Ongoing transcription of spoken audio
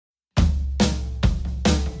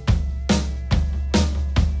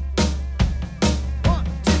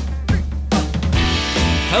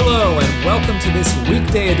welcome to this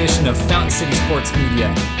weekday edition of Fountain City Sports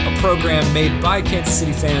Media, a program made by Kansas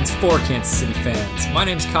City fans for Kansas City fans. My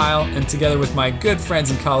name's Kyle, and together with my good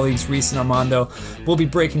friends and colleagues, Reese and Armando, we'll be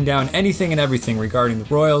breaking down anything and everything regarding the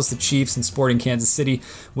Royals, the Chiefs, and Sporting Kansas City,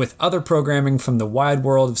 with other programming from the wide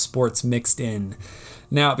world of sports mixed in.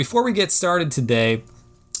 Now, before we get started today,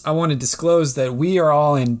 I want to disclose that we are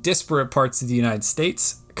all in disparate parts of the United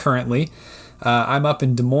States currently. I'm up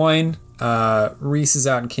in Des Moines. Reese is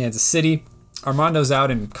out in Kansas City. Armando's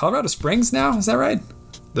out in Colorado Springs now. Is that right?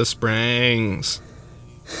 The Springs.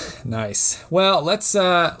 Nice. Well, let's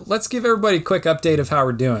give everybody a quick update of how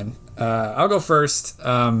we're doing. I'll go first.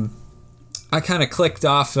 I kind of clicked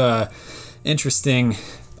off interesting,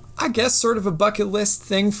 I guess, sort of a bucket list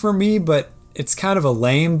thing for me, but it's kind of a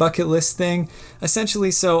lame bucket list thing,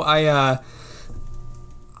 essentially. So I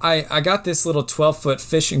got this little 12-foot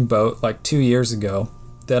fishing boat like 2 years ago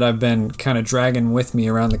that I've been kind of dragging with me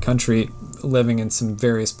around the country, living in some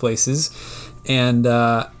various places. And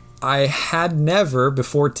I had never,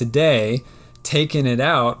 before today, taken it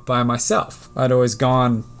out by myself. I'd always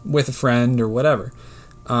gone with a friend or whatever.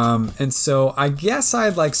 And so I guess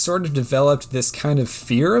I'd like sort of developed this kind of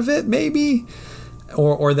fear of it, maybe,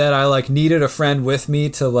 or that I like needed a friend with me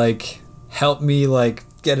to like help me like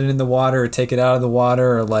get it in the water or take it out of the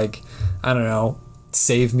water, or like, I don't know,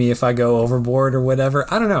 save me if I go overboard or whatever.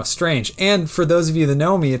 I don't know, strange. And for those of you that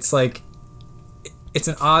know me, it's like, it's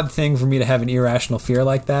an odd thing for me to have an irrational fear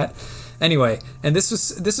like that. Anyway, and this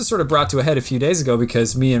was sort of brought to a head a few days ago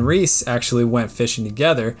because me and Reese actually went fishing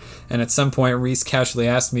together, and at some point Reese casually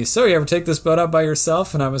asked me, "So you ever take this boat out by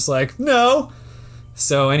yourself?" And I was like, "No."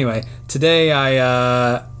 So anyway, today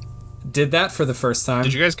I did that for the first time.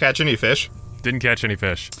 Did you guys catch any fish? Didn't catch any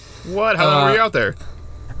fish. What? How long were you out there?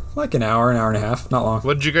 Like an hour and a half, not long.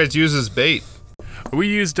 What did you guys use as bait?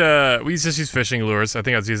 We just used fishing lures. I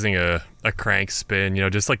think I was using a crank spin,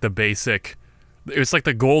 just like the basic. It was like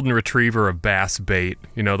the golden retriever of bass bait,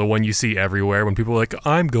 the one you see everywhere when people are like,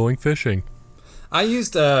 "I'm going fishing." I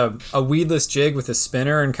used a weedless jig with a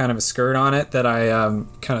spinner and kind of a skirt on it that I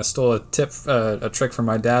kind of stole a trick from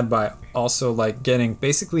my dad by also like getting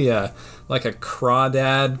basically a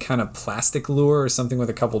crawdad kind of plastic lure or something with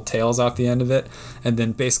a couple tails off the end of it, and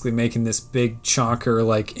then basically making this big chonker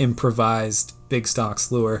like improvised big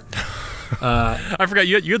stocks lure. I forgot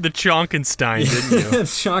you had the Chonkenstein, didn't you?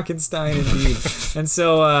 Chonkenstein indeed. And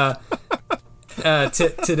so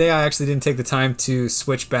today I actually didn't take the time to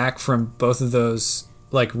switch back from both of those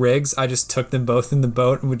like rigs. I just took them both in the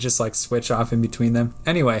boat and would just like switch off in between them.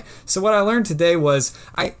 Anyway, so what I learned today was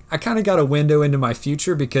I kind of got a window into my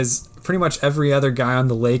future, because pretty much every other guy on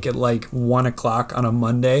the lake at like 1 o'clock on a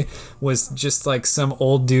Monday was just like some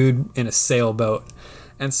old dude in a sailboat.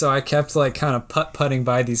 And so I kept like kind of putt-putting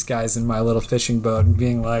by these guys in my little fishing boat and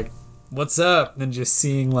being like, "What's up?" And just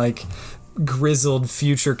seeing like grizzled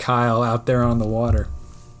future Kyle out there on the water.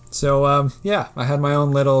 So yeah, I had my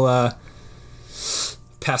own little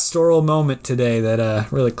pastoral moment today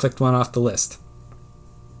that really clicked one off the list.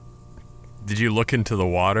 Did you look into the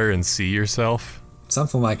water and see yourself?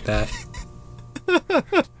 Something like that.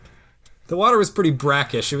 The water was pretty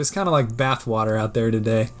brackish. It was kind of like bath water out there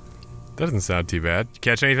today. Doesn't sound too bad. Did you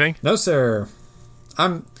catch anything? No, sir.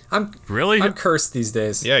 I'm really? I'm cursed these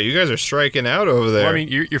days. Yeah, you guys are striking out over there. Well, I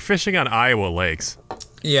mean, you're fishing on Iowa lakes.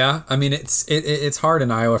 Yeah, I mean it's hard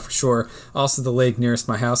in Iowa for sure. Also, the lake nearest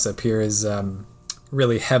my house up here is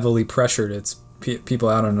really heavily pressured. It's people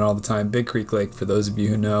out on it all the time. Big Creek Lake, for those of you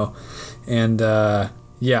who know, and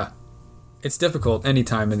yeah, it's difficult any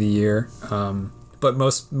time of the year. But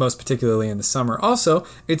most particularly in the summer. Also,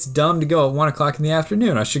 it's dumb to go at 1 o'clock in the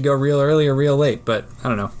afternoon. I should go real early or real late, but I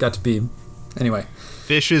don't know. Got to be. Anyway.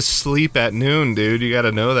 Fishes sleep at noon, dude. You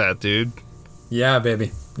gotta know that, dude. Yeah,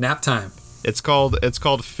 baby. Nap time. It's called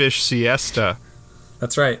fish siesta.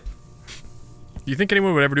 That's right. You think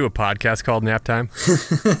anyone would ever do a podcast called Nap Time?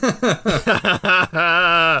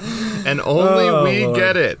 And only we Lord.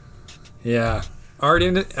 get it. Yeah. Art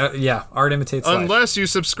imitates life. Unless you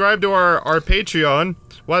subscribe to our Patreon,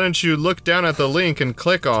 why don't you look down at the link and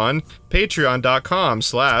click on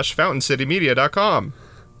patreon.com/fountaincitymedia.com.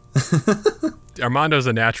 Armando's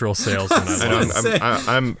a natural salesman.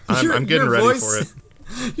 I'm getting ready for it.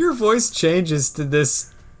 Your voice changes to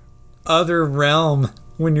this other realm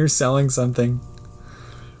when you're selling something.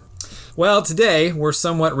 Well, today we're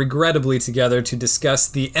somewhat regrettably together to discuss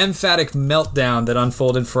the emphatic meltdown that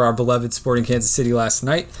unfolded for our beloved Sporting Kansas City last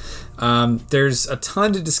night. There's a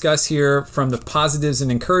ton to discuss here, from the positives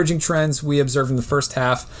and encouraging trends we observed in the first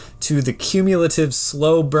half to the cumulative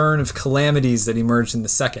slow burn of calamities that emerged in the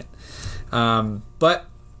second. But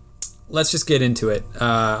let's just get into it.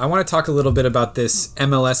 I want to talk a little bit about this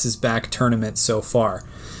MLS is Back tournament so far.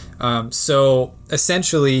 So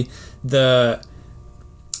essentially, the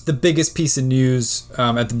biggest piece of news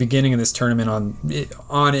at the beginning of this tournament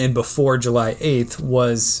on and before July 8th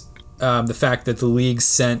was the fact that the league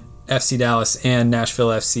sent FC Dallas and Nashville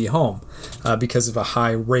FC home because of a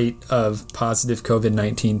high rate of positive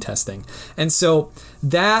COVID-19 testing. And so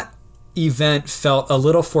that event felt a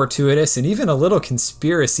little fortuitous and even a little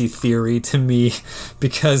conspiracy theory to me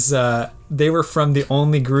because they were from the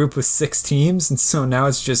only group with 6 teams, and so now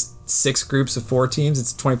it's just 6 groups of 4 teams.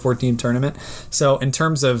 It's a 24-team tournament. So in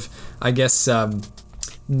terms of, I guess,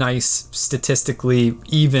 nice statistically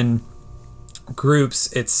even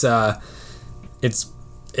groups, it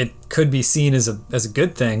could be seen as a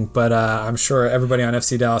good thing, but I'm sure everybody on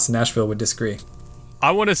FC Dallas and Nashville would disagree. I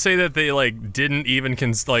want to say that they didn't even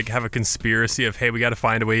have a conspiracy of, hey, we got to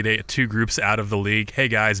find a way to get 2 groups out of the league. Hey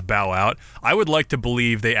guys, bow out. I would like to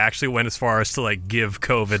believe they actually went as far as to give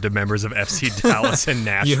COVID to members of FC Dallas and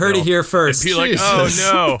Nashville. You heard it here first. And be like,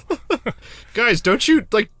 oh no. Guys, don't you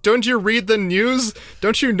read the news?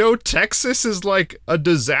 Don't you know Texas is a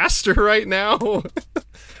disaster right now?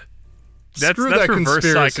 That's reverse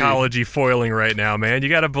psychology foiling right now, man. You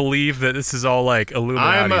got to believe that this is all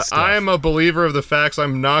Illuminati stuff. I am a believer of the facts.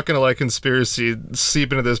 I'm not going to let conspiracy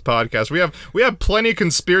seep into this podcast. We have plenty of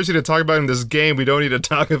conspiracy to talk about in this game. We don't need to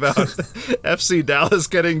talk about FC Dallas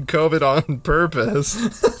getting COVID on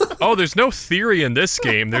purpose. Oh, there's no theory in this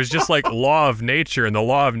game. There's just law of nature, and the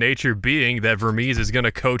law of nature being that Vermees is going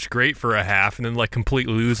to coach great for a half and then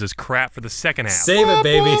completely lose his crap for the second half. Save it,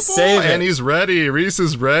 baby. Save it. And he's ready. Reese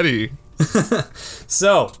is ready.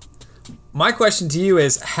 So, my question to you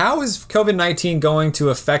is, how is COVID-19 going to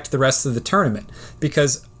affect the rest of the tournament?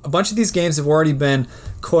 Because a bunch of these games have already been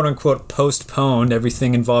quote-unquote postponed,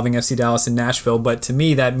 everything involving FC Dallas and Nashville, but to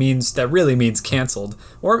me that really means canceled.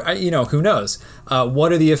 Or, who knows?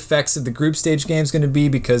 What are the effects of the group stage games going to be?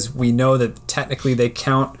 Because we know that technically they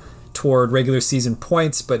count toward regular season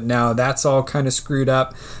points, but now that's all kind of screwed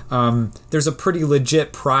up. There's a pretty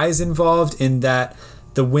legit prize involved in that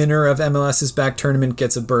the winner of MLS's Back tournament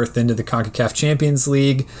gets a berth into the CONCACAF Champions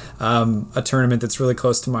League, a tournament that's really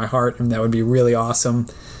close to my heart, and that would be really awesome.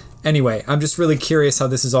 Anyway, I'm just really curious how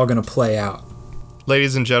this is all going to play out.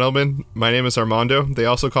 Ladies and gentlemen, my name is Armando. They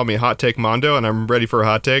also call me Hot Take Mondo, and I'm ready for a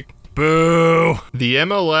hot take. Boo! The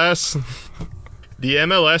MLS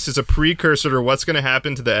is a precursor to what's going to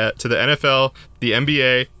happen to the NFL, the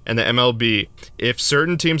NBA, and the MLB. If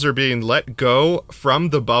certain teams are being let go from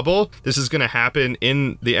the bubble, this is going to happen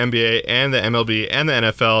in the NBA and the MLB and the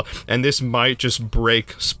NFL, and this might just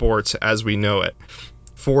break sports as we know it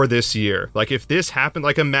for this year. If this happened,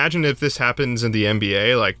 imagine if this happens in the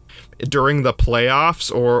NBA, during the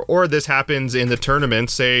playoffs, or this happens in the tournament,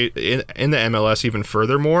 say in the MLS even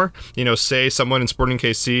furthermore, say someone in Sporting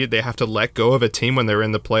KC, they have to let go of a team when they're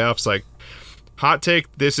in the playoffs. Hot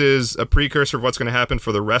take, this is a precursor of what's going to happen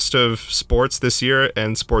for the rest of sports this year,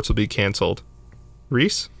 and sports will be canceled.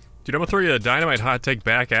 Reese? Dude, I'm going to throw you a dynamite hot take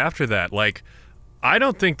back after that. I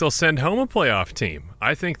don't think they'll send home a playoff team.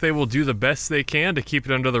 I think they will do the best they can to keep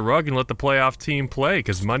it under the rug and let the playoff team play,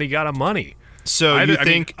 because money got a money. So you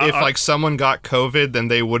think if someone got COVID, then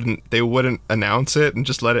they wouldn't announce it and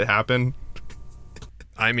just let it happen?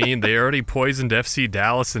 I mean, they already poisoned FC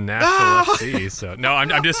Dallas and Nashville FC. So no,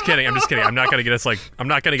 I'm just kidding. I'm not gonna get us I'm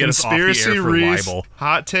not gonna get us off the air for Reese, libel.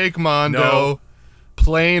 Hot take Mondo. No.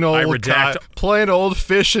 Plain old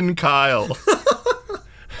Fish and Kyle.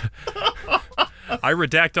 I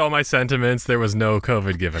redact all my sentiments. There was no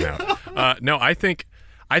COVID given out. No, I think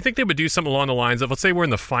they would do something along the lines of, let's say we're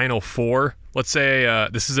in the Final Four. Let's say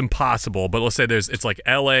this is impossible, but let's say it's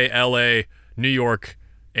LA, New York,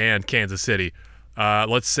 and Kansas City.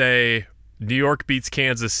 Let's say New York beats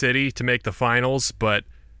Kansas City to make the finals, but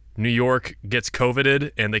New York gets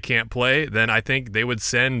COVIDed and they can't play. Then I think they would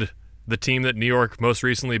send the team that New York most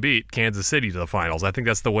recently beat, Kansas City, to the finals. I think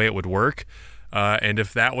that's the way it would work. And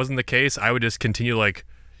if that wasn't the case, I would just continue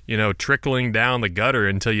trickling down the gutter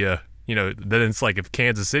until then it's if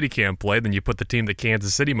Kansas City can't play, then you put the team that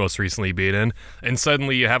Kansas City most recently beat in, and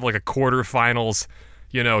suddenly you have a quarterfinals,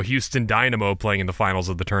 Houston Dynamo playing in the finals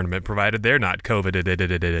of the tournament, provided they're not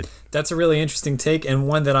COVID. That's a really interesting take, and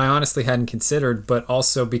one that I honestly hadn't considered, but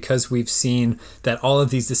also because we've seen that all of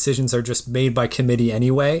these decisions are just made by committee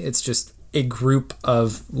anyway. It's just a group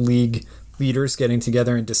of league leaders getting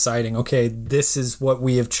together and deciding, okay, this is what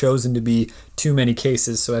we have chosen to be too many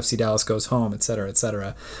cases, so FC Dallas goes home, et cetera, et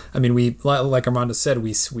cetera. I mean, we, like Armando said,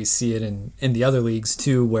 we see it in the other leagues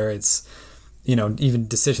too, where it's, even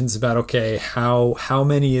decisions about, okay, how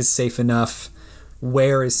many is safe enough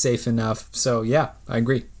where is safe enough. So yeah, I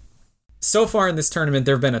agree. So far in this tournament,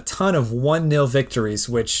 there have been a ton of 1-0 victories,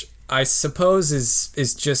 which I suppose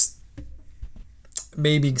is just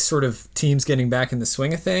maybe sort of teams getting back in the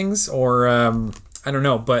swing of things, or I don't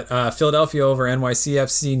know. But Philadelphia over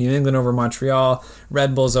NYCFC, New England over Montreal,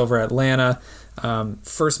 Red Bulls over Atlanta.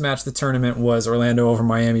 First match of the tournament was Orlando over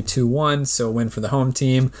Miami 2-1, so a win for the home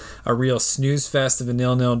team. A real snooze fest of a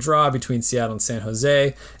 0-0 draw between Seattle and San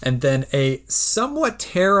Jose, and then a somewhat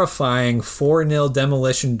terrifying 4-0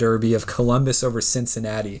 demolition derby of Columbus over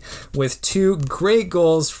Cincinnati, with 2 great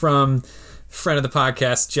goals from friend of the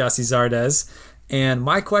podcast, Jossie Zardes. And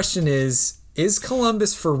my question is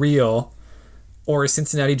Columbus for real, or is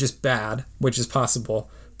Cincinnati just bad, which is possible?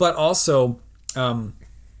 But also,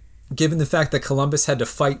 given the fact that Columbus had to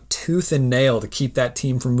fight tooth and nail to keep that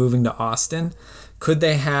team from moving to Austin, could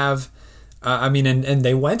they have, and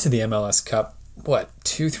they went to the MLS Cup,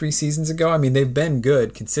 2-3 seasons ago? I mean, they've been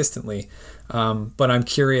good consistently. But I'm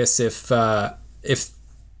curious if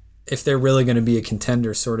they're really going to be a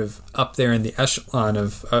contender sort of up there in the echelon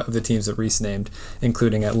of the teams that Reese named,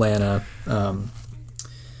 including Atlanta,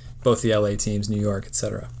 both the LA teams, New York,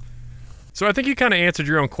 etc. So I think you kind of answered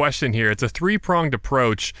your own question here. It's a 3-pronged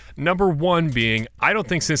approach. Number 1 being, I don't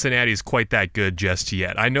think Cincinnati is quite that good just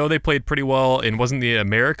yet. I know they played pretty well in, wasn't the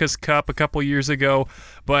America's Cup a couple years ago,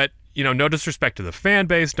 but no disrespect to the fan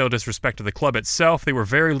base, no disrespect to the club itself. They were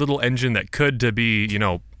very little engine that could to be,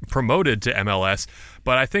 promoted to MLS.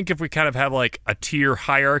 But I think if we kind of have like a tier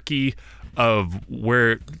hierarchy of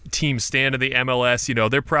where teams stand in the MLS,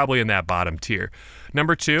 they're probably in that bottom tier.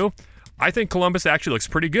 Number 2, I think Columbus actually looks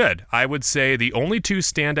pretty good. I would say the only 2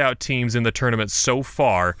 standout teams in the tournament so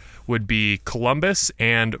far would be Columbus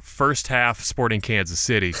and first half Sporting Kansas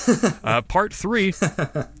City. Part 3,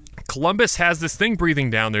 Columbus has this thing breathing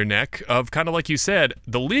down their neck of kind of like you said,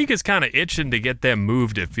 the league is kind of itching to get them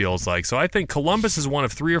moved, it feels like. So I think Columbus is one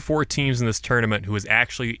of 3 or 4 teams in this tournament who is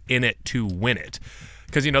actually in it to win it.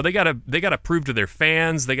 Because, they gotta prove to their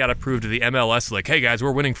fans, they got to prove to the MLS, like, hey guys,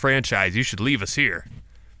 we're winning franchise, you should leave us here.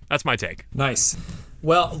 That's my take. Nice.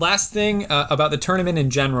 Well, last thing about the tournament in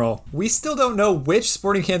general, we still don't know which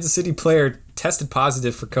Sporting Kansas City player tested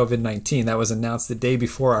positive for COVID-19. That was announced the day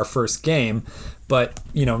before our first game, but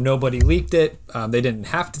nobody leaked it. They didn't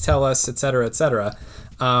have to tell us, etc., etc.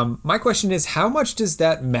 My question is, how much does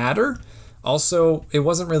that matter? Also, it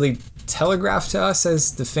wasn't really telegraphed to us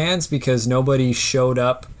as the fans because nobody showed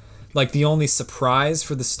up. Like, the only surprise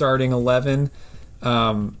for the starting 11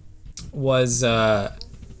 was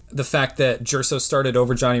the fact that Gerso started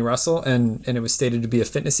over Johnny Russell, and it was stated to be a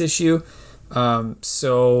fitness issue.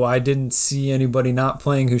 So I didn't see anybody not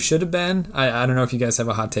playing who should have been. I don't know if you guys have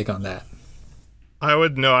a hot take on that. I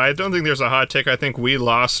don't think there's a hot take. I think we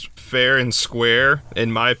lost fair and square,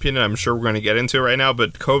 in my opinion. I'm sure we're going to get into it right now,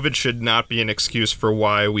 but COVID should not be an excuse for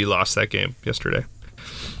why we lost that game yesterday.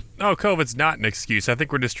 No, COVID's not an excuse. I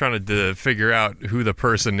think we're just trying to figure out who the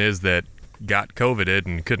person is that got COVIDed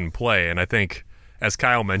and couldn't play. And I think, as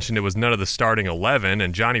Kyle mentioned, it was none of the starting 11,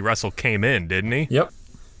 and Johnny Russell came in, didn't he? Yep.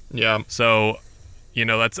 Yeah. So,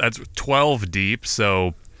 that's 12 deep,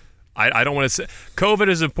 so I don't want to say COVID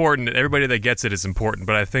is important. Everybody that gets it is important,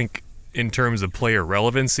 but I think in terms of player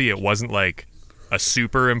relevancy, it wasn't like a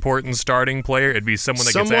super important starting player. It'd be someone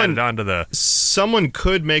that gets added onto the... Someone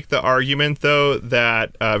could make the argument, though,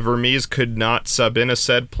 that Vermes could not sub in a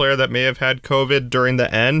said player that may have had COVID during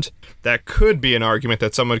the end. That could be an argument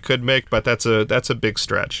that someone could make, but that's a big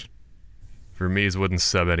stretch. Vermes wouldn't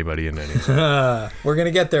sub anybody in anyway. We're going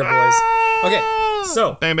to get there, boys. Okay,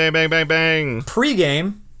 so... Bang, bang, bang, bang, bang.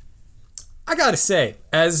 Pre-game, I got to say,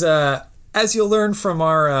 as you'll learn from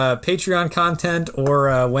our Patreon content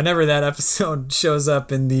or whenever that episode shows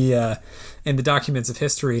up in the documents of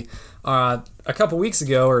history, a couple weeks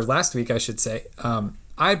ago, or last week I should say,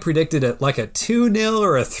 I predicted a 2-0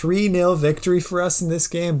 or a 3-0 victory for us in this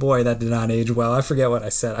game. Boy, that did not age well. I forget what I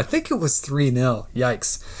said. I think it was 3-0.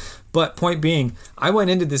 Yikes. But point being, I went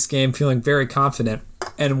into this game feeling very confident.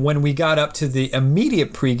 And when we got up to the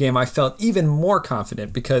immediate pregame, I felt even more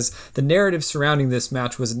confident because the narrative surrounding this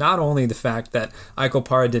match was not only the fact that Ike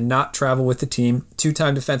Opara did not travel with the team,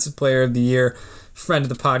 2-time Defensive Player of the Year, friend of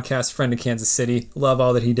the podcast, friend of Kansas City, love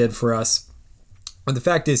all that he did for us. But the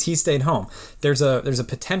fact is, he stayed home. There's a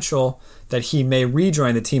potential that he may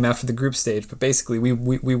rejoin the team after the group stage, but basically we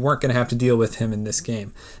weren't going to have to deal with him in this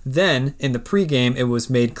game. Then, in the pregame, it was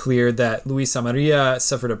made clear that Luis Amarilla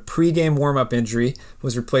suffered a pregame warm-up injury,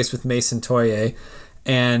 was replaced with Mason Toye,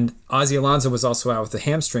 and Ozzie Alonso was also out with a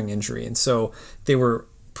hamstring injury. And so they were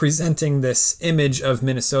presenting this image of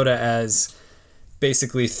Minnesota as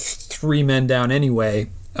basically 3 men down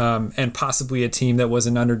anyway, and possibly a team that was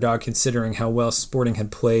an underdog considering how well Sporting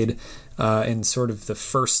had played in sort of the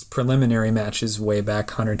first preliminary matches way back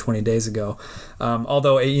 120 days ago.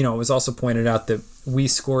 Although, it was also pointed out that we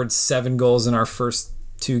scored 7 goals in our first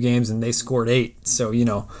 2 games and they scored 8. So,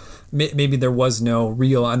 maybe there was no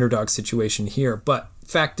real underdog situation here. But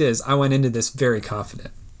fact is, I went into this very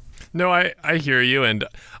confident. No, I hear you, and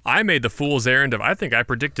I made the fool's errand of I think I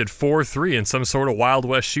predicted 4-3 in some sort of Wild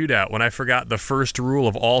West shootout when I forgot the first rule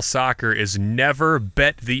of all soccer is never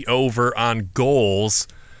bet the over on goals.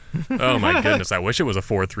 Oh my goodness, I wish it was a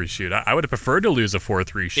 4-3 shootout. I would have preferred to lose a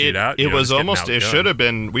 4-3 shootout. It was almost, it should have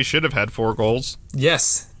been, we should have had 4 goals.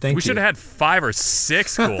 Yes, thank you. We should have had 5 or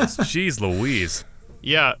 6 goals. Jeez Louise.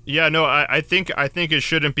 Yeah, no, I think it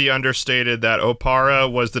shouldn't be understated that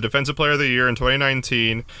Opara was the Defensive Player of the Year in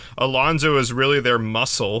 2019. Alonso is really their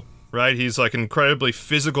muscle, right? He's like an incredibly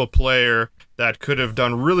physical player that could have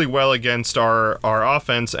done really well against our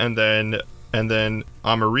offense, and then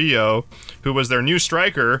Amarillo, who was their new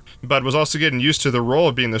striker, but was also getting used to the role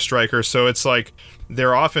of being the striker. So it's like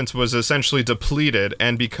their offense was essentially depleted,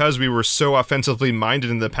 and because we were so offensively minded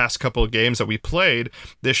in the past couple of games that we played,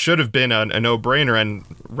 this should have been a no-brainer, and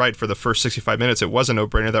right for the first 65 minutes, it was a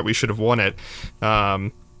no-brainer that we should have won it.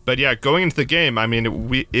 But yeah, going into the game, I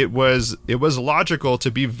mean, it was logical to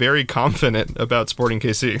be very confident about Sporting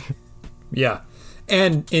KC. Yeah.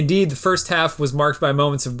 And indeed, the first half was marked by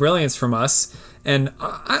moments of brilliance from us. And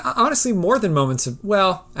honestly, more than moments of,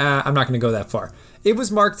 I'm not going to go that far. It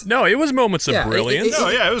was marked... No, it was moments of brilliance.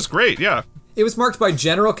 It was great, yeah. It was marked by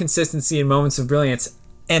general consistency and moments of brilliance,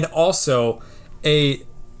 and also a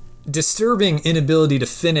disturbing inability to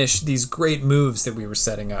finish these great moves that we were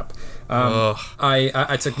setting up.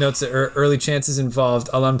 I took notes that early chances involved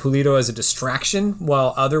Alan Pulido as a distraction,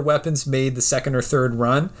 while other weapons made the second or third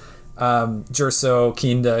run. Gerso,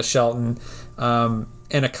 Kinda, Shelton,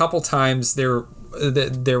 and a couple times there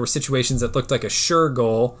were situations that looked like a sure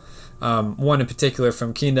goal. One in particular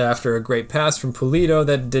from Kinda after a great pass from Pulido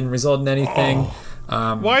that didn't result in anything.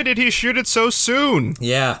 Why did he shoot it so soon?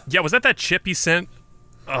 Yeah, was that chip he sent?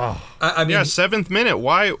 Oh, I mean, 7th minute.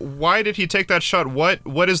 Why did he take that shot?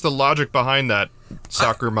 What is the logic behind that?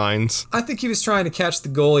 Soccer minds. I think he was trying to catch the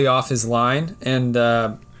goalie off his line, and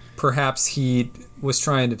perhaps he was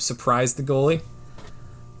trying to surprise the goalie.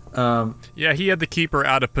 He had the keeper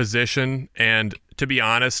out of position, and to be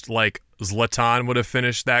honest, like Zlatan would have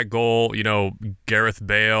finished that goal, Gareth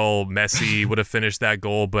Bale, Messi would have finished that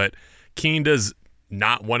goal, but Kinda's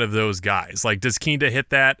not one of those guys. Like, does Kinda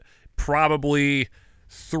hit that? Probably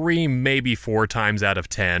 3, maybe 4 times out of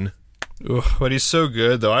 10. Ugh, but he's so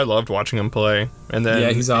good, though. I loved watching him play. And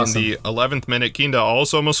then he's awesome. In the 11th minute, Kinda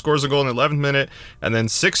also almost scores a goal in the 11th minute. And then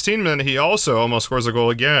 16th minute, he also almost scores a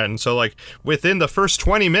goal again. So, like, within the first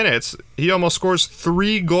 20 minutes, he almost scores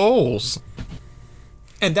 3 goals.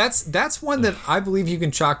 And that's one that I believe you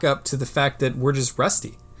can chalk up to the fact that we're just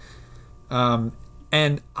rusty.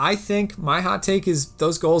 And I think my hot take is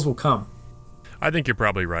those goals will come. I think you're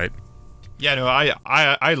probably right. Yeah, no,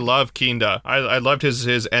 I love Kinda. I loved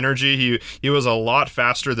his energy. He was a lot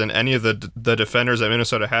faster than any of the defenders that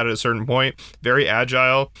Minnesota had at a certain point. Very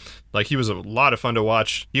agile. Like, he was a lot of fun to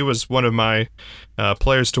watch. He was one of my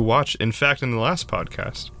players to watch, in fact, in the last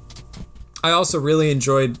podcast. I also really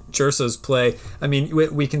enjoyed Gerso's play. I mean,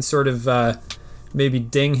 we can sort of maybe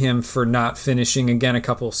ding him for not finishing, again, a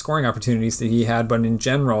couple of scoring opportunities that he had, but in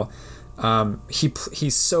general...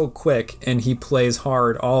 he's so quick and he plays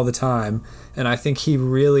hard all the time, and I think he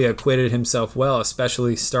really acquitted himself well,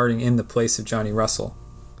 especially starting in the place of Johnny Russell.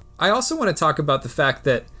 I also want to talk about the fact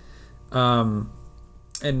that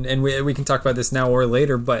and we can talk about this now or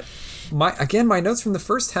later, but my notes from the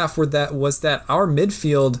first half was that our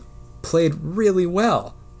midfield played really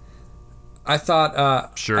well. I thought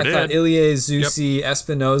Ilie, Zusi,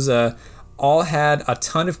 Espinoza all had a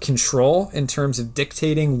ton of control in terms of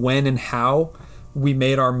dictating when and how we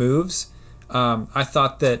made our moves. I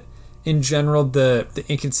thought that in general the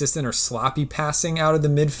inconsistent or sloppy passing out of the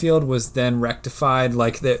midfield was then rectified.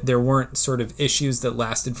 Like, there weren't sort of issues that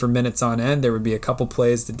lasted for minutes on end. There would be a couple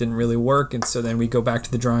plays that didn't really work, and so then we go back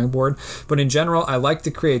to the drawing board. But in general, I liked the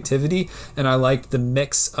creativity, and I liked the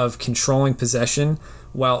mix of controlling possession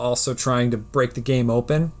while also trying to break the game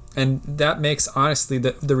open. And that makes, honestly,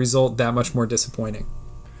 the result that much more disappointing.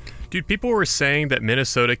 Dude, people were saying that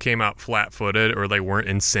Minnesota came out flat-footed or they weren't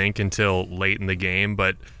in sync until late in the game,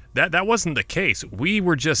 but that wasn't the case. We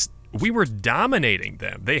were dominating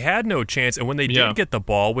them. They had no chance, and when they did get the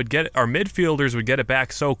ball, our midfielders would get it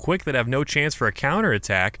back so quick they'd have no chance for a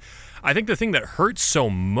counterattack. I think the thing that hurts so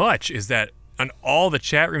much is that on all the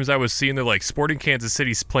chat rooms I was seeing, they're like, Sporting Kansas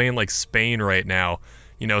City's playing like Spain right now.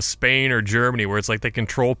 Spain or Germany, where it's like they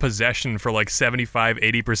control possession for like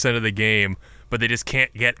 75-80% of the game, but they just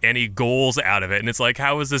can't get any goals out of it. And it's like,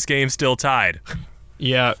 how is this game still tied?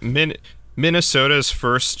 Yeah, Minnesota's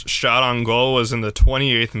first shot on goal was in the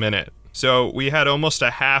 28th minute. So we had almost a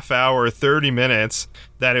half hour, 30 minutes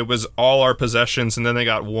that it was all our possessions, and then they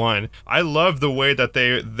got one. I love the way that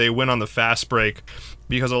they went on the fast break,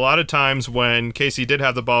 because a lot of times when KC did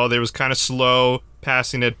have the ball, they was kind of slow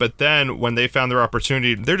passing it, but then when they found their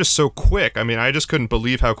opportunity, they're just so quick. I mean, I just couldn't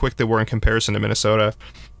believe how quick they were in comparison to Minnesota.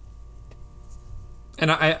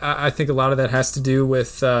 And I think a lot of that has to do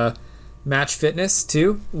with match fitness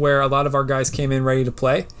too, where a lot of our guys came in ready to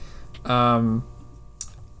play,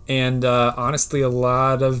 and honestly, a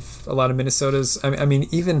lot of Minnesota's. I mean,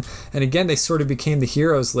 even, and again, they sort of became the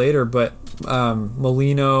heroes later, but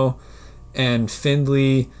Molino and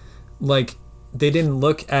Findlay, like, they didn't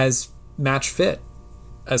look as match fit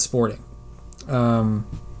as Sporting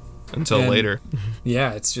until later.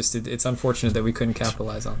 Yeah, it's just it's unfortunate that we couldn't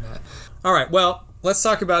capitalize on that. All right, well, let's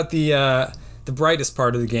talk about the brightest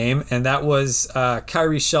part of the game, and that was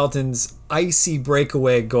Kyrie Shelton's icy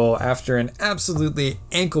breakaway goal after an absolutely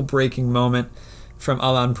ankle-breaking moment from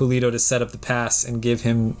Alan Pulido to set up the pass and give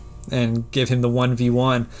him the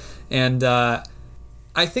 1v1. And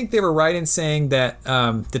I think they were right in saying that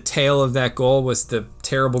the tail of that goal was the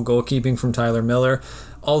terrible goalkeeping from Tyler Miller,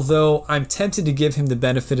 although I'm tempted to give him the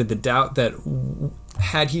benefit of the doubt that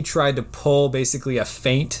had he tried to pull basically a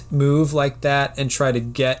feint move like that and try to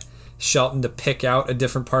get Shelton to pick out a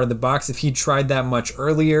different part of the box, if he tried that much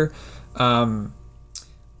earlier, I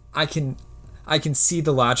can see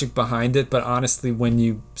the logic behind it, but honestly, when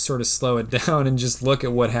you sort of slow it down and just look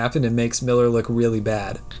at what happened, it makes Miller look really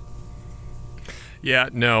bad. Yeah,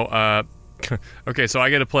 no. Okay, so I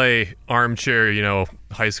get to play armchair,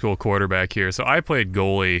 high school quarterback here. So I played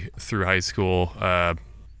goalie through high school,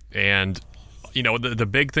 and the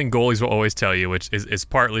big thing goalies will always tell you, which is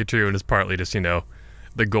partly true and is partly just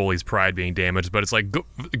the goalie's pride being damaged, but it's like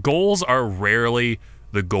goals are rarely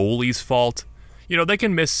the goalie's fault. They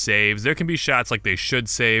can miss saves. There can be shots like they should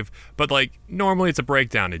save, but like normally it's a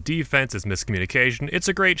breakdown in defense, it's miscommunication. It's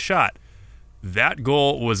a great shot. That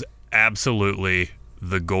goal was absolutely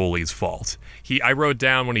the goalie's fault. I wrote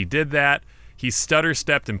down when he did that, he stutter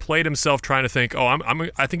stepped and played himself trying to think,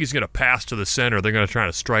 I think he's going to pass to the center. They're going to try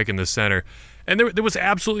to strike in the center. And there was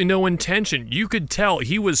absolutely no intention. You could tell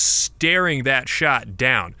he was staring that shot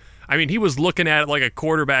down. I mean, he was looking at it like a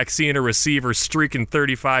quarterback seeing a receiver streaking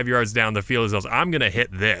 35 yards down the field. He goes, I'm going to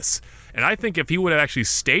hit this. And I think if he would have actually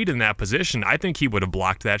stayed in that position, I think he would have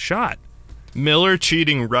blocked that shot. Miller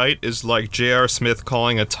cheating right is like J.R. Smith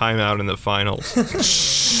calling a timeout in the finals.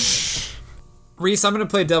 Reese, I'm going to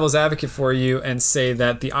play devil's advocate for you and say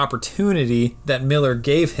that the opportunity that Miller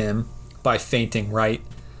gave him by feinting right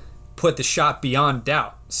put the shot beyond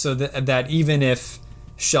doubt, so that even if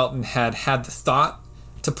Shelton had the thought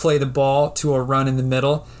to play the ball to a run in the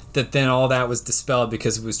middle, that then all that was dispelled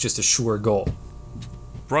because it was just a sure goal.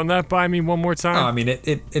 Run that by me one more time. I mean,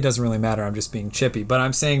 it doesn't really matter. I'm just being chippy. But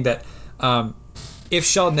I'm saying that if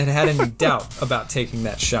Shelton had any doubt about taking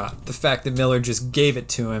that shot, the fact that Miller just gave it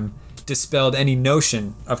to him dispelled any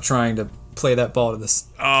notion of trying to play that ball to the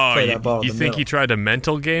middle. You think he tried to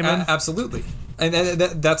mental game him? Absolutely. And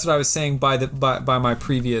that's what I was saying by my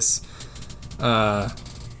previous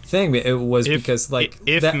thing. It was because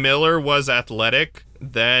if Miller was athletic,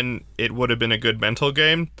 then it would have been a good mental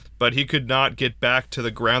game, but he could not get back to the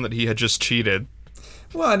ground that he had just cheated.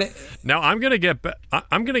 Well, now I'm gonna get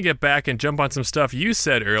back and jump on some stuff you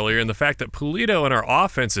said earlier, and the fact that Pulido in our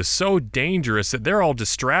offense is so dangerous that they're all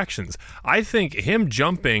distractions. I think him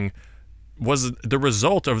jumping was the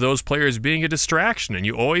result of those players being a distraction, and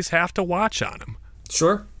you always have to watch on him.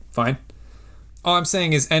 Sure, fine. All I'm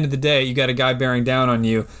saying is, end of the day, you got a guy bearing down on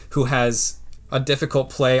you who has a difficult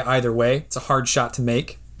play either way. It's a hard shot to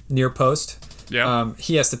make, near post. Yeah.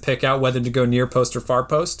 He has to pick out whether to go near post or far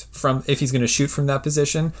post if he's going to shoot from that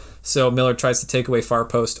position. So Miller tries to take away far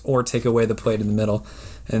post or take away the plate in the middle,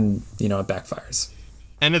 and it backfires.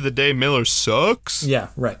 End of the day, Miller sucks. Yeah,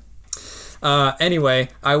 right. Anyway,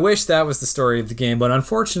 I wish that was the story of the game, but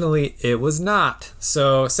unfortunately it was not.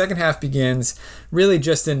 So second half begins, really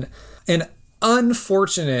just an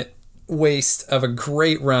unfortunate waste of a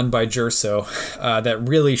great run by Gerso that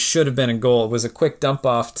really should have been a goal. It was a quick dump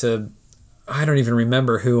off to, I don't even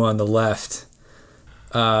remember who on the left.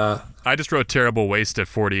 I just wrote terrible waste at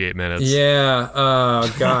 48 minutes. Yeah.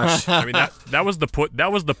 Oh gosh. I mean that was the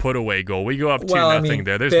put away goal. We go up 2-0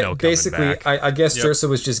 there. There's no coming basically, back. I guess Gerso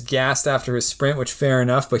was just gassed after his sprint, which fair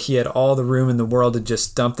enough, but he had all the room in the world to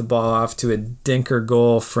just dump the ball off to a dinker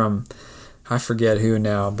goal from I forget who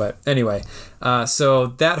now, but anyway. So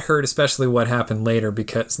that hurt, especially what happened later,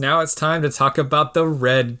 because now it's time to talk about the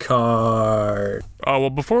red card. Oh, well,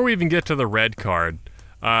 before we even get to the red card,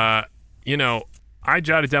 I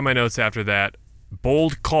jotted down my notes after that.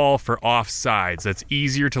 Bold call for offsides. That's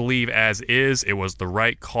easier to leave as is. It was the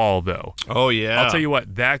right call, though. Oh, yeah. I'll tell you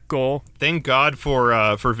what, that goal... Thank God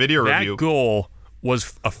for video review. That goal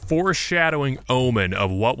was a foreshadowing omen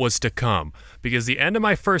of what was to come. Because the end of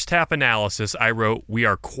my first half analysis, I wrote, we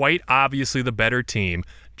are quite obviously the better team,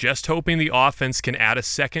 just hoping the offense can add a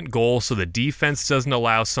second goal so the defense doesn't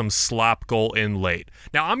allow some slop goal in late.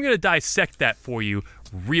 Now, I'm going to dissect that for you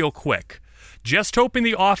real quick. Just hoping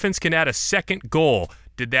the offense can add a second goal.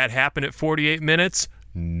 Did that happen at 48 minutes?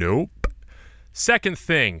 Nope. Second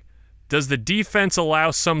thing, does the defense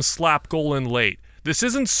allow some slop goal in late? This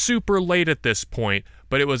isn't super late at this point,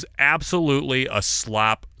 but it was absolutely a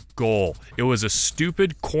slop goal. It was a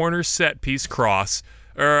stupid corner set piece cross.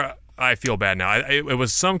 I feel bad now. It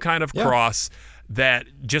was some kind of cross that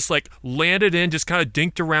just like landed in, just kind of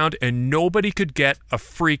dinked around, and nobody could get a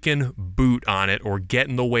freaking boot on it or get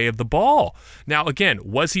in the way of the ball. Now, again,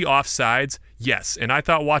 was he offsides? Yes. And I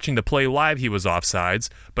thought watching the play live he was offsides.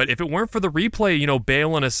 But if it weren't for the replay,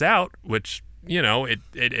 bailing us out, which,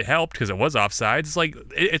 it helped because it was offsides, it's like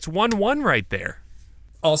it's 1-1 right there.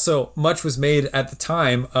 Also, much was made at the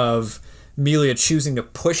time of Melia choosing to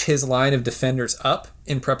push his line of defenders up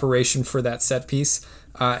in preparation for that set piece.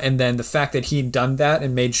 And then the fact that he'd done that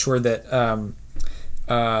and made sure that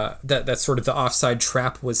that sort of the offside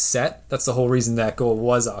trap was set, that's the whole reason that goal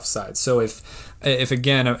was offside. So if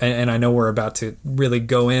again, and I know we're about to really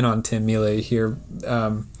go in on Tim Melia here,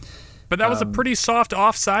 but that was a pretty soft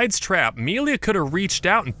offsides trap. Melia could have reached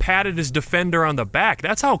out and patted his defender on the back.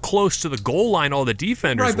 That's how close to the goal line all the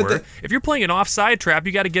defenders were. If you're playing an offside trap,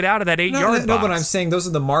 you got to get out of that 8-yard box. No, but I'm saying those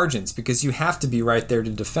are the margins because you have to be right there to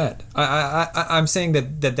defend. I'm saying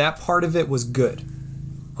that part of it was good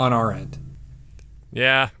on our end.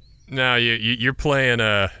 Yeah, no, you're playing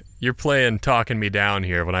talking me down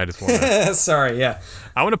here when I just want to. Sorry, yeah.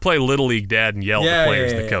 I want to play Little League Dad and yell at the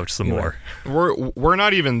players and the coach some more. We're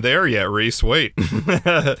not even there yet, Reese. Wait.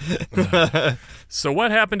 So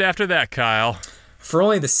what happened after that, Kyle? For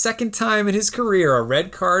only the second time in his career, a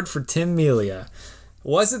red card for Tim Melia.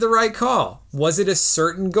 Was it the right call? Was it a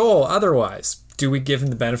certain goal otherwise? Do we give him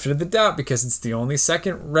the benefit of the doubt because it's the only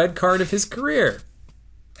second red card of his career?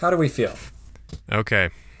 How do we feel? Okay.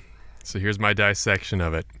 So here's my dissection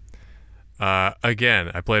of it. Again,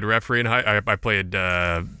 I played referee I played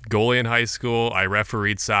goalie in high school. I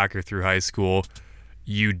refereed soccer through high school.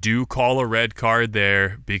 You do call a red card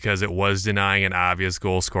there because it was denying an obvious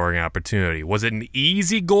goal-scoring opportunity. Was it an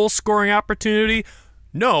easy goal-scoring opportunity?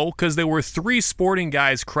 No, because there were 3 sporting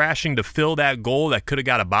guys crashing to fill that goal that could have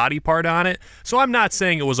got a body part on it. So I'm not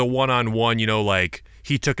saying it was a one-on-one, like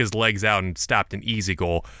he took his legs out and stopped an easy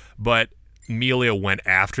goal. But Melia went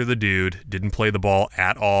after the dude, didn't play the ball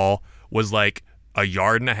at all, was like a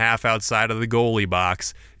yard and a half outside of the goalie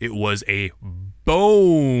box. It was a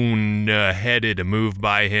bone-headed move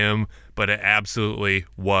by him, but it absolutely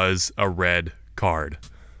was a red card.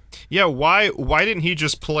 Yeah, why didn't he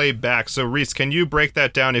just play back? So, Reese, can you break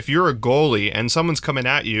that down? If you're a goalie and someone's coming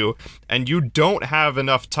at you and you don't have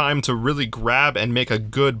enough time to really grab and make a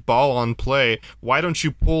good ball on play, why don't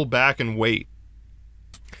you pull back and wait?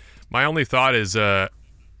 My only thought is I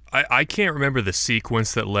can't remember the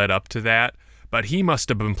sequence that led up to that, but he must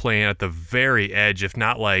have been playing at the very edge, if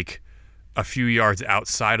not like a few yards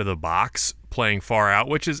outside of the box, playing far out,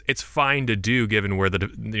 which is it's fine to do given where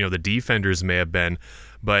the defenders may have been.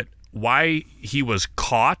 But why he was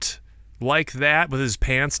caught like that with his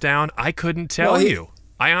pants down, I couldn't tell you.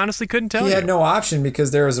 I honestly couldn't tell you. He had no option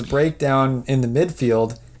because there was a breakdown in the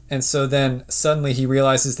midfield. And so then suddenly he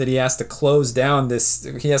realizes that he has to close down on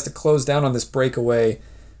this breakaway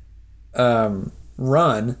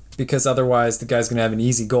run because otherwise the guy's going to have an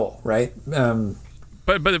easy goal, right?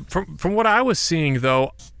 But from what I was seeing,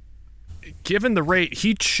 though, given the rate,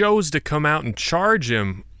 he chose to come out and charge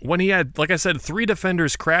him when he had, like I said, 3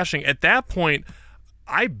 defenders crashing. At that point,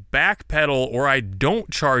 I backpedal or I don't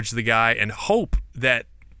charge the guy and hope that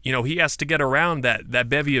he has to get around that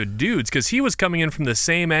bevy of dudes because he was coming in from the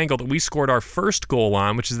same angle that we scored our first goal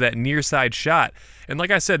on, which is that near side shot. And like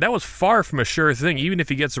I said, that was far from a sure thing, even if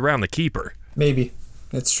he gets around the keeper. Maybe.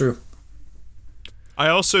 It's true. I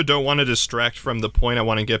also don't want to distract from the point. I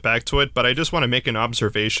want to get back to it, but I just want to make an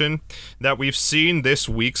observation that we've seen this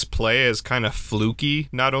week's play as kind of fluky,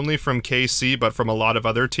 not only from KC, but from a lot of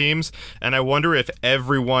other teams. And I wonder if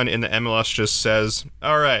everyone in the MLS just says,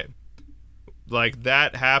 all right, like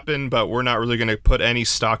that happened, but we're not really going to put any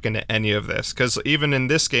stock into any of this, because even in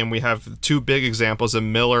this game we have two big examples of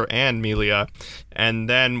Miller and Melia, and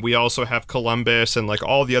then we also have Columbus and like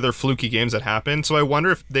all the other fluky games that happen. So I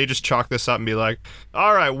wonder if they just chalk this up and be like,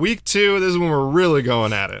 all right, week 2, this is when we're really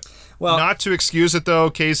going at it. Well, not to excuse it though,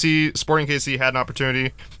 Sporting KC had an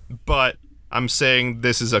opportunity, but I'm saying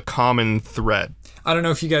this is a common thread. I don't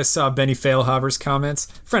know if you guys saw Benny Feilhaber's comments.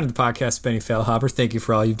 Friend of the podcast, Benny Feilhaber. Thank you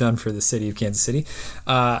for all you've done for the city of Kansas City.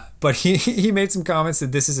 But he made some comments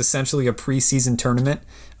that this is essentially a preseason tournament,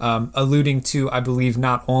 alluding to, I believe,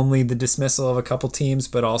 not only the dismissal of a couple teams,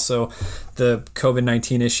 but also the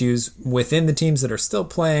COVID-19 issues within the teams that are still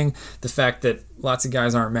playing, the fact that lots of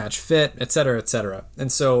guys aren't match fit, et cetera, et cetera.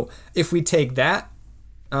 And so if we take that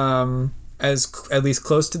as at least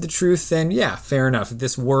close to the truth, then yeah, fair enough. If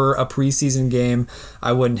this were a preseason game,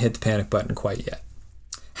 I wouldn't hit the panic button quite yet.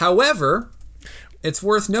 However, it's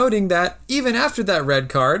worth noting that even after that red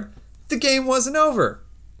card, the game wasn't over.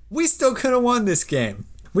 We still could have won this game.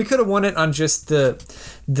 We could have won it on just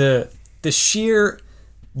the sheer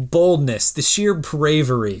boldness, the sheer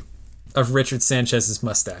bravery of Richard Sanchez's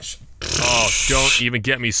mustache. Oh, don't even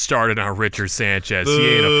get me started on Richard Sanchez. Boo.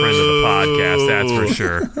 He ain't a friend of the podcast, that's for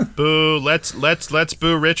sure. Boo! Let's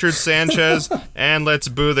boo Richard Sanchez and let's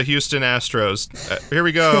boo the Houston Astros. Here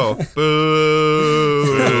we go.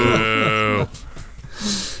 Boo! Boo.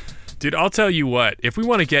 Dude, I'll tell you what. If we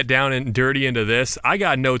want to get down and dirty into this, I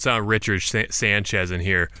got notes on Richard Sanchez in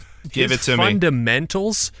here. Give it to me.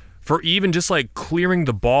 Fundamentals for even just like clearing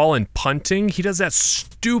the ball and punting, he does that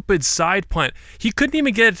stupid side punt. He couldn't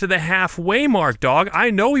even get it to the halfway mark, dog.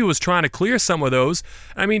 I know he was trying to clear some of those.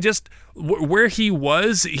 I mean, just where he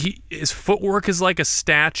was, his footwork is like a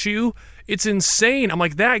statue. It's insane. I'm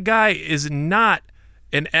like, that guy is not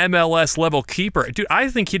an MLS level keeper. Dude, I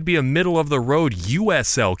think he'd be a middle of the road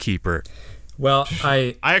USL keeper. Well,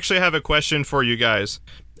 I actually have a question for you guys.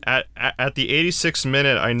 At the 86th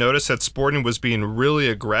minute, I noticed that Sporting was being really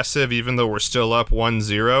aggressive even though we're still up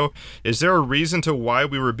 1-0. Is there a reason to why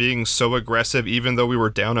we were being so aggressive even though we were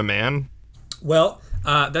down a man? Well,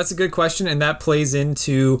 that's a good question, and that plays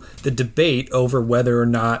into the debate over whether or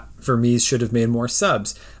not Vermes should have made more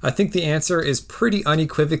subs. I think the answer is pretty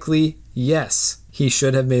unequivocally yes, he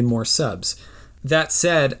should have made more subs. That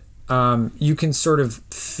said, you can sort of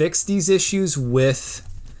fix these issues with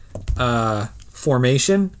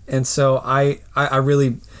formation, and so I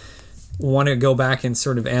really want to go back and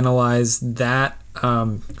sort of analyze that.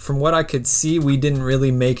 From what I could see, we didn't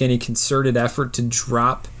really make any concerted effort to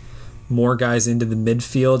drop more guys into the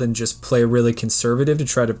midfield and just play really conservative to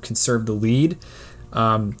try to conserve the lead.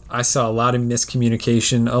 I saw a lot of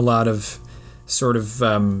miscommunication, a lot of sort of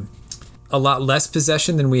a lot less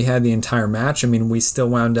possession than we had the entire match. I mean, we still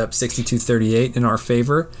wound up 62-38 in our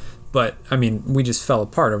favor, but, I mean, we just fell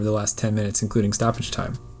apart over the last 10 minutes, including stoppage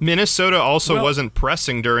time. Minnesota also wasn't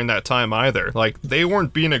pressing during that time either. Like, they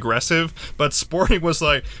weren't being aggressive, but Sporting was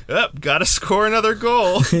like, gotta score another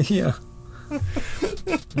goal. Yeah.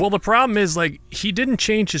 Well, the problem is, like, he didn't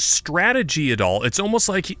change his strategy at all. It's almost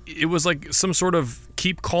like it was like some sort of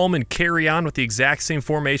keep calm and carry on with the exact same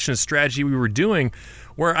formation and strategy we were doing,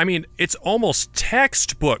 where, I mean, it's almost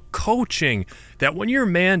textbook coaching that when you're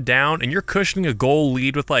man down and you're cushioning a goal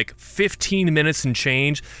lead with like 15 minutes and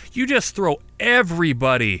change, you just throw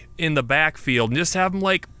everybody in the backfield and just have them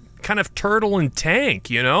like kind of turtle and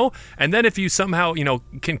tank, you know? And then if you somehow, you know,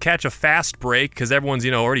 can catch a fast break because everyone's,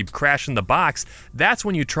 you know, already crashing the box, that's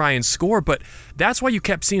when you try and score. But that's why you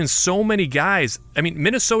kept seeing so many guys. I mean,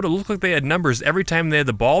 Minnesota looked like they had numbers every time they had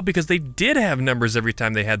the ball because they did have numbers every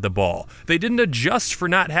time they had the ball. They didn't adjust for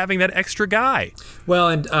not having that extra guy. Well,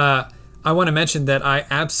 and I want to mention that I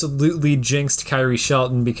absolutely jinxed Kyrie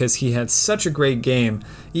Shelton because he had such a great game,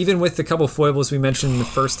 even with the couple foibles we mentioned in the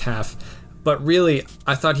first half. But really,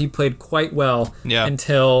 I thought he played quite well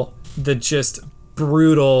until the just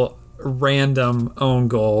brutal, random own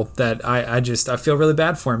goal that I feel really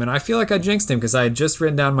bad for him. And I feel like I jinxed him because I had just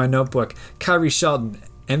written down in my notebook, Kyrie Shelton,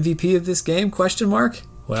 MVP of this game, question mark?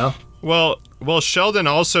 Well, Sheldon's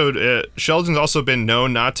also been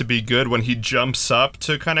known not to be good when he jumps up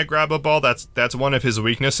to kind of grab a ball. That's one of his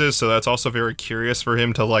weaknesses, so that's also very curious for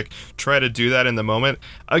him to like try to do that in the moment.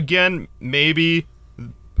 Again, maybe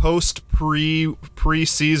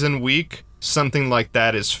preseason week, something like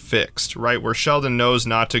that is fixed, right? Where Sheldon knows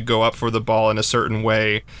not to go up for the ball in a certain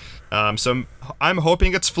way. So I'm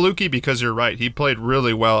hoping it's fluky because you're right. He played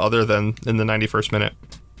really well other than in the 91st minute.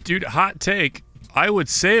 Dude, hot take. I would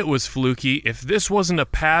say it was fluky if this wasn't a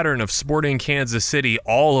pattern of Sporting Kansas City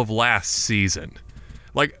all of last season.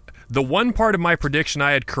 Like, the one part of my prediction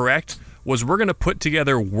I had correct was we're going to put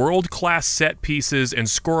together world-class set pieces and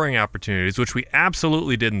scoring opportunities, which we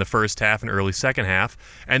absolutely did in the first half and early second half.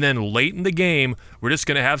 And then late in the game, we're just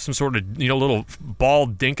going to have some sort of, little ball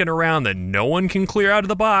dinking around that no one can clear out of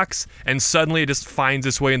the box, and suddenly it just finds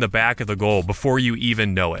its way in the back of the goal before you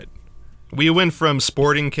even know it. We went from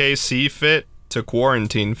Sporting KC fit to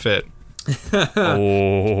quarantine fit.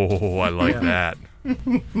 Oh, I like that.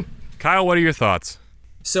 Kyle, what are your thoughts?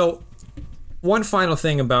 So, one final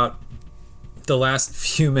thing about the last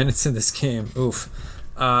few minutes of this game.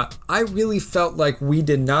 I really felt like we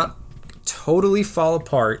did not totally fall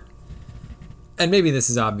apart. And maybe this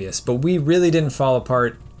is obvious, but we really didn't fall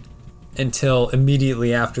apart until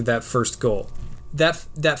immediately after that first goal.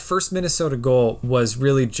 That first Minnesota goal was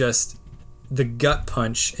really just the gut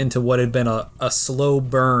punch into what had been a slow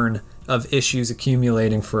burn of issues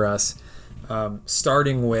accumulating for us.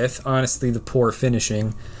 Starting with, honestly, the poor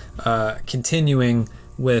finishing, continuing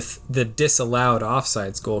with the disallowed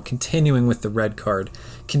offsides goal, continuing with the red card,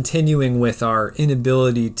 continuing with our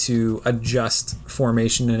inability to adjust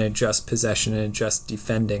formation and adjust possession and adjust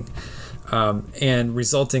defending, and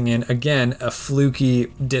resulting in, again, a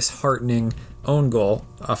fluky, disheartening own goal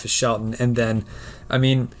off of Shelton. And then,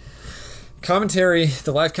 the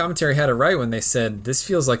live commentary had it right when they said this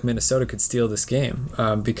feels like Minnesota could steal this game,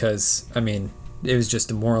 because it was just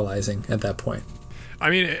demoralizing at that point.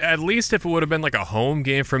 At least if it would have been like a home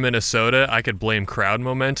game for Minnesota, I could blame crowd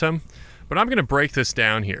momentum. But I'm going to break this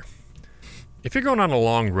down here. If you're going on a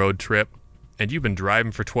long road trip and you've been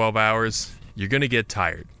driving for 12 hours, you're going to get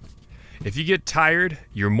tired. If you get tired,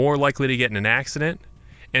 you're more likely to get in an accident.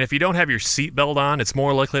 And if you don't have your seatbelt on, it's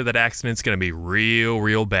more likely that accident's going to be real,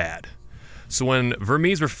 real bad. So when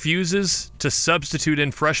Vermes refuses to substitute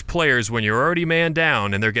in fresh players when you're already man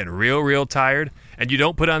down and they're getting real, real tired, and you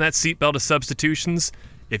don't put on that seatbelt of substitutions,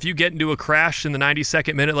 if you get into a crash in the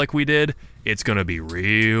 92nd minute like we did, it's going to be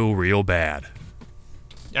real, real bad.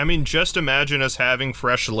 Just imagine us having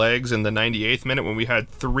fresh legs in the 98th minute when we had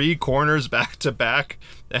 3 corners back to back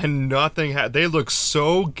and nothing they look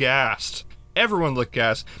so gassed. Everyone looked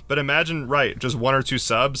gassed, but imagine, just 1 or 2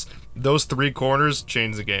 subs. Those 3 corners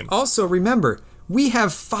change the game. Also, remember, we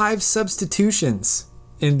have 5 substitutions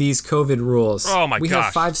in these COVID rules. Oh my gosh. We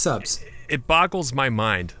have 5 subs. It boggles my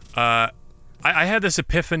mind. I had this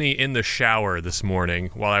epiphany in the shower this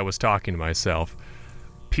morning while I was talking to myself.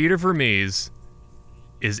 Peter Vermes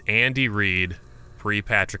is Andy Reid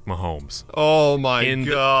pre-Patrick Mahomes. Oh my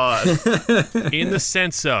God. In the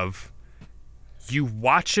sense of, you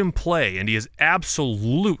watch him play, and he is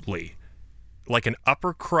absolutely, like an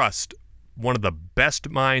upper crust, one of the best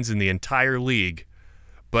minds in the entire league,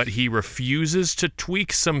 but he refuses to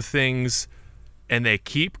tweak some things, and they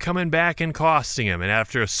keep coming back and costing him. And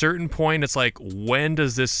after a certain point, it's like, when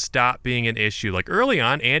does this stop being an issue? Like early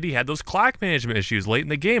on, Andy had those clock management issues late in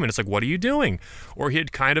the game, and it's like, what are you doing? Or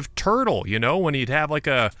he'd kind of turtle, when he'd have like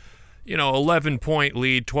a 11-point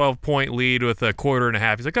lead, 12-point lead with a quarter and a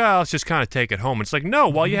half. He's like, let's just kind of take it home. And it's like, no,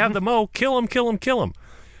 while you have the Mo, kill him.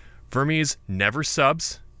 Vermes never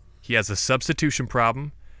subs. He has a substitution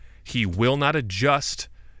problem. He will not adjust,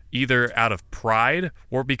 either out of pride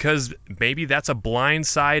or because maybe that's a blind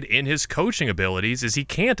side in his coaching abilities, is he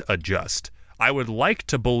can't adjust. I would like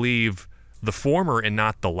to believe the former and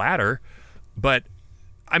not the latter, but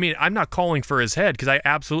I'm not calling for his head because I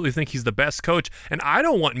absolutely think he's the best coach, and I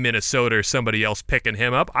don't want Minnesota or somebody else picking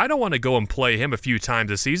him up. I don't want to go and play him a few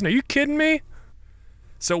times a season. Are you kidding me?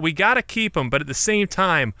 So we got to keep him, but at the same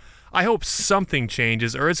time, I hope something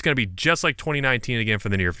changes, or it's going to be just like 2019 again for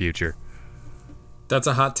the near future. That's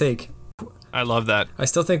a hot take. I love that. I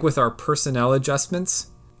still think with our personnel adjustments,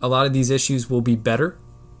 a lot of these issues will be better.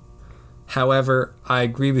 However, I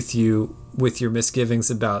agree with you with your misgivings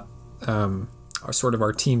about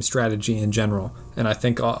our team strategy in general. And I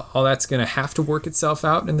think all that's going to have to work itself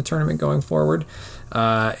out in the tournament going forward.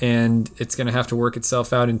 And it's going to have to work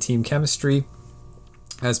itself out in team chemistry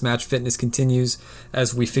as match fitness continues,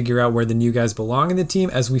 as we figure out where the new guys belong in the team,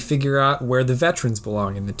 as we figure out where the veterans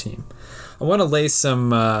belong in the team. I want to lay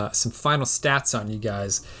some final stats on you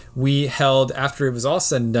guys. We held, after it was all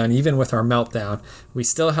said and done, even with our meltdown, we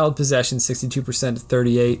still held possession 62% to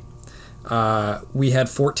 38. We had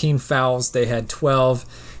 14 fouls. They had 12.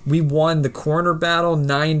 We won the corner battle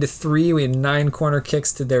 9-3. We had 9 corner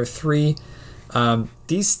kicks to their 3.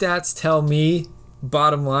 These stats tell me,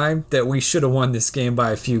 bottom line, that we should have won this game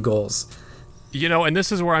by a few goals. And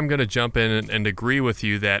this is where I'm going to jump in and agree with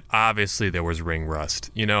you that obviously there was ring rust.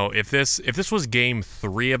 If this was game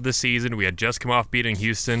 3 of the season, we had just come off beating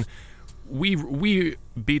Houston, we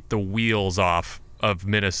beat the wheels off of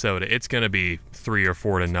Minnesota. It's going to be 3 or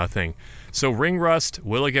 4 to nothing. So ring rust,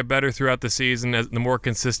 will it get better throughout the season as the more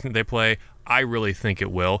consistent they play? I really think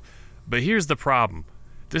it will. But here's the problem.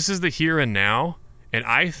 This is the here and now, and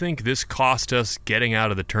I think this cost us getting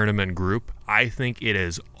out of the tournament group. I think it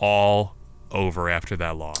is all over after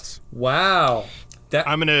that loss. Wow.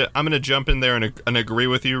 I'm gonna jump in there and agree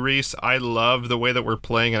with you, Reese. I love the way that we're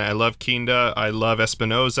playing, and I love Kinda. I love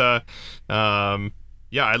Espinoza.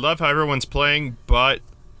 Yeah, I love how everyone's playing, but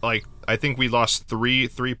like I think we lost three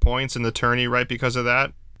points in the tourney right because of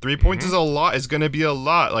that. 3 points is a lot. Is going to be a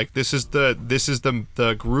lot. Like this is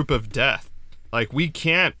the group of death. Like we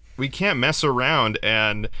can't mess around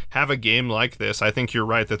and have a game like this. I think you're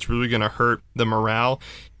right. That's really going to hurt the morale.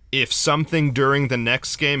 If something during the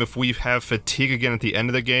next game, if we have fatigue again at the end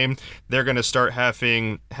of the game, they're going to start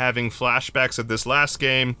having flashbacks of this last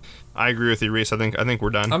game. I agree with you, Reese. I think we're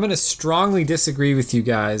done. I'm going to strongly disagree with you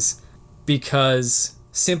guys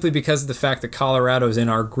simply because of the fact that Colorado's in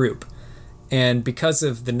our group. And because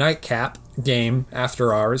of the nightcap game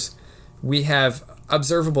after ours, we have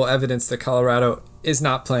observable evidence that Colorado is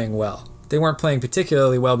not playing well. They weren't playing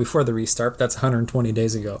particularly well before the restart. That's 120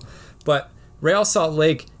 days ago. But Real Salt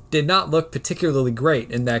Lake did not look particularly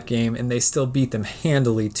great in that game, and they still beat them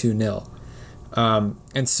handily 2-0.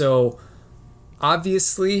 And so,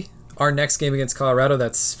 obviously, our next game against Colorado,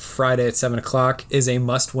 that's Friday at 7 o'clock, is a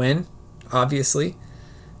must-win, obviously.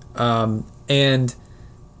 And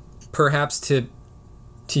perhaps to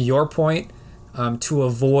your point, to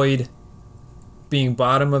avoid being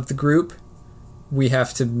bottom of the group, we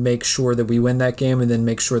have to make sure that we win that game and then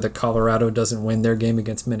make sure that Colorado doesn't win their game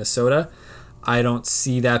against Minnesota. I don't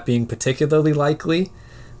see that being particularly likely.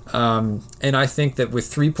 And I think that with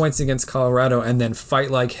 3 points against Colorado and then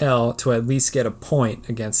fight like hell to at least get a point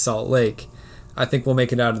against Salt Lake, I think we'll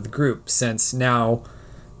make it out of the group, since now,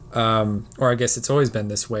 or I guess it's always been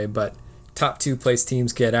this way, but top 2 place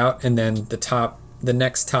teams get out, and then the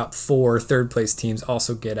next top 4 third place teams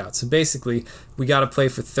also get out. So basically, we got to play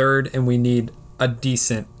for third, and we need a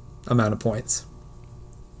decent amount of points.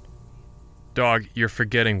 Dog, you're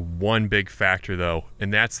forgetting one big factor, though,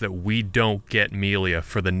 and that's that we don't get Melia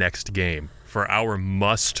for the next game. For our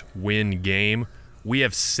must-win game, we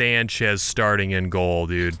have Sanchez starting in goal,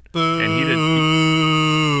 dude. Boo!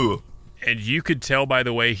 And you could tell by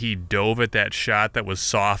the way he dove at that shot that was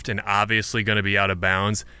soft and obviously going to be out of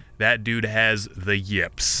bounds. That dude has the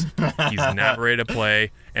yips. He's not ready to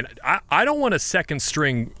play. And I don't want a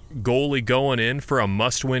second-string goalie going in for a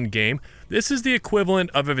must-win game. This is the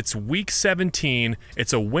equivalent of if it's Week 17,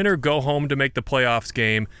 it's a winner go home to make the playoffs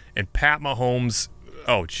game, and Pat Mahomes,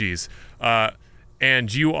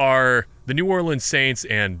 and you are the New Orleans Saints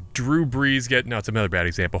and Drew Brees no, it's another bad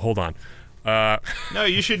example. Hold on. No,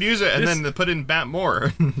 you should use it and then put in Matt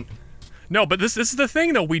Moore. No, but this is the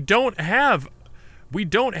thing, though. We don't have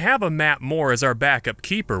a Matt Moore as our backup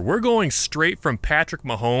keeper. We're going straight from Patrick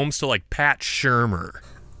Mahomes to like Pat Shurmur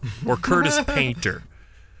or Curtis Painter.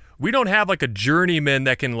 We don't have like a journeyman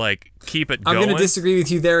that can like keep it going. I'm going to disagree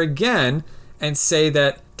with you there again and say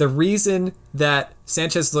that the reason that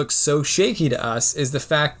Sanchez looks so shaky to us is the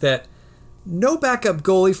fact that no backup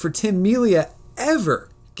goalie for Tim Melia ever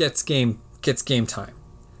gets game time.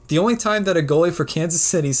 The only time that a goalie for Kansas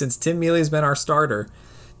City, since Tim Melia has been our starter,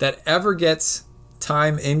 that ever gets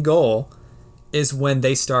time in goal is when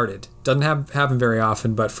they started. Doesn't happen very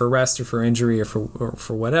often, but for rest or for injury or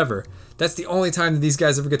for whatever, that's the only time that these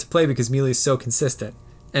guys ever get to play because Melia is so consistent,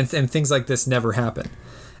 and things like this never happen.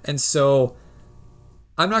 And so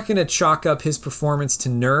I'm not going to chalk up his performance to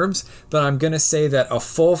nerves, but I'm going to say that a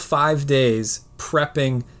full 5 days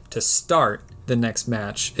prepping to start the next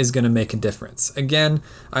match is going to make a difference. Again,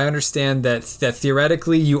 I understand that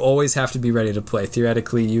theoretically you always have to be ready to play.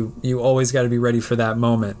 Theoretically, you always got to be ready for that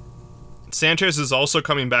moment. Sanchez is also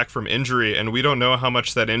coming back from injury, and we don't know how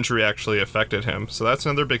much that injury actually affected him. So that's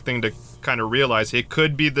another big thing to kind of realize. It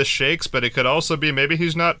could be the shakes, but it could also be maybe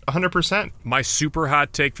he's not 100%. My super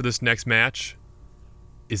hot take for this next match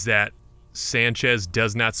is that Sanchez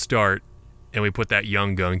does not start and we put that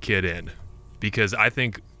young gun kid in. Because I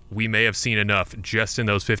think we may have seen enough just in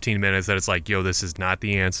those 15 minutes that it's like, yo, this is not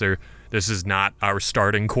the answer. This is not our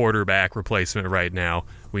starting quarterback replacement right now.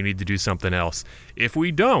 We need to do something else. If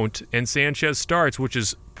we don't, and Sanchez starts, which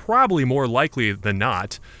is probably more likely than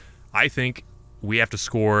not, I think we have to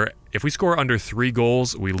score. If we score under 3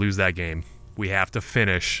 goals, we lose that game. We have to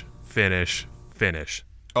finish.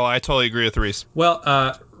 Oh, I totally agree with Reese.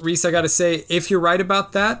 Well, Reese, I got to say, if you're right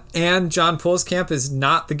about that, and John Pulskamp is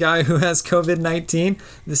not the guy who has COVID-19,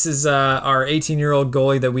 this is our 18-year-old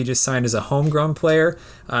goalie that we just signed as a homegrown player.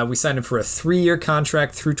 We signed him for a 3-year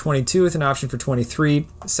contract through 22 with an option for 23,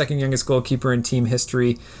 second youngest goalkeeper in team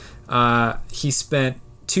history. He spent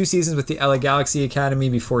 2 seasons with the LA Galaxy Academy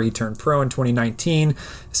before he turned pro in 2019.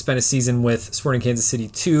 Spent a season with Sporting Kansas City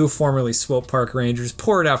 2, formerly Swope Park Rangers.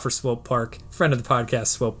 Pour it out for Swope Park. Friend of the podcast,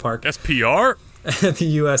 Swope Park. SPR? At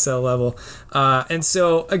the USL level. And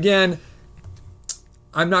so, again,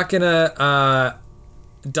 I'm not going to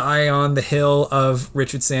die on the hill of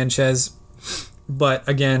Richard Sanchez. But,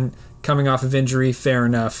 again, coming off of injury, fair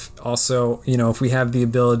enough. Also, if we have the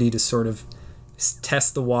ability to sort of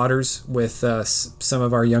test the waters with some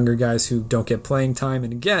of our younger guys who don't get playing time.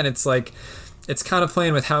 And again, it's like, it's kind of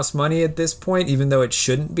playing with house money at this point, even though it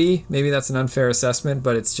shouldn't be. Maybe that's an unfair assessment,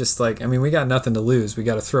 but it's just like, we got nothing to lose. We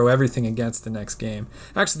got to throw everything against the next game.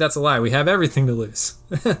 Actually, that's a lie. We have everything to lose.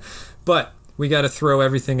 But we got to throw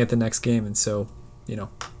everything at the next game. And so,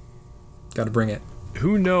 got to bring it.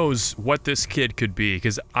 Who knows what this kid could be?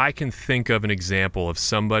 Because I can think of an example of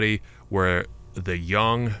somebody where the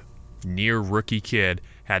young, near rookie kid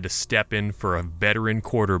had to step in for a veteran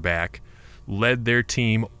quarterback, led their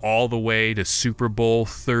team all the way to Super Bowl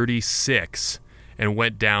 36, and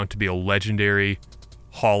went down to be a legendary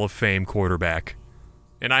Hall of Fame quarterback.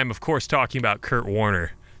 And I'm, of course, talking about Kurt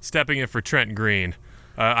Warner, stepping in for Trent Green.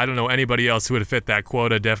 I don't know anybody else who would have fit that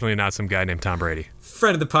quota. Definitely not some guy named Tom Brady.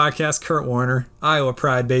 Friend of the podcast, Kurt Warner. Iowa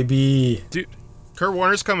pride, baby. Dude, Kurt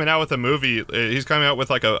Warner's coming out with a movie. He's coming out with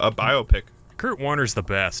like a biopic. Kurt Warner's the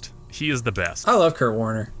best. He is the best. I love Kurt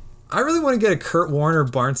Warner. I really want to get a Kurt Warner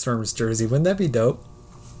Barnstormers jersey. Wouldn't that be dope?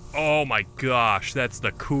 Oh my gosh, that's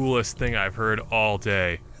the coolest thing I've heard all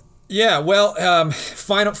day. Yeah, well,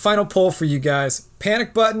 final poll for you guys.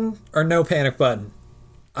 Panic button or no panic button?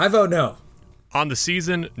 I vote no. On the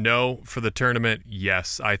season, no. For the tournament,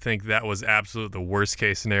 yes. I think that was absolutely the worst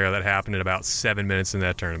case scenario that happened in about 7 minutes in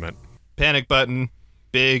that tournament. Panic button.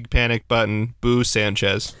 Big panic button. Boo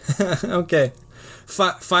Sanchez. Okay.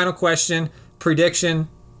 Final question. Prediction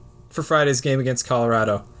for Friday's game against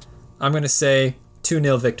Colorado. I'm going to say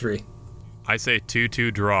 2-0 victory. I say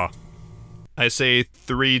 2-2 draw. I say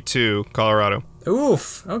 3-2 Colorado.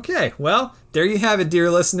 Oof. Okay. Well, there you have it, dear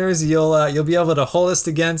listeners. You'll be able to hold us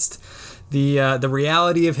against the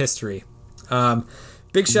reality of history.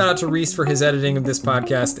 Big shout out to Reese for his editing of this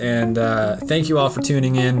podcast, and thank you all for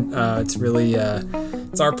tuning in. It's really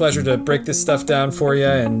it's our pleasure to break this stuff down for you,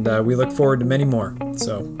 and we look forward to many more.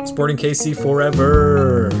 So, Sporting KC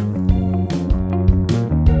forever.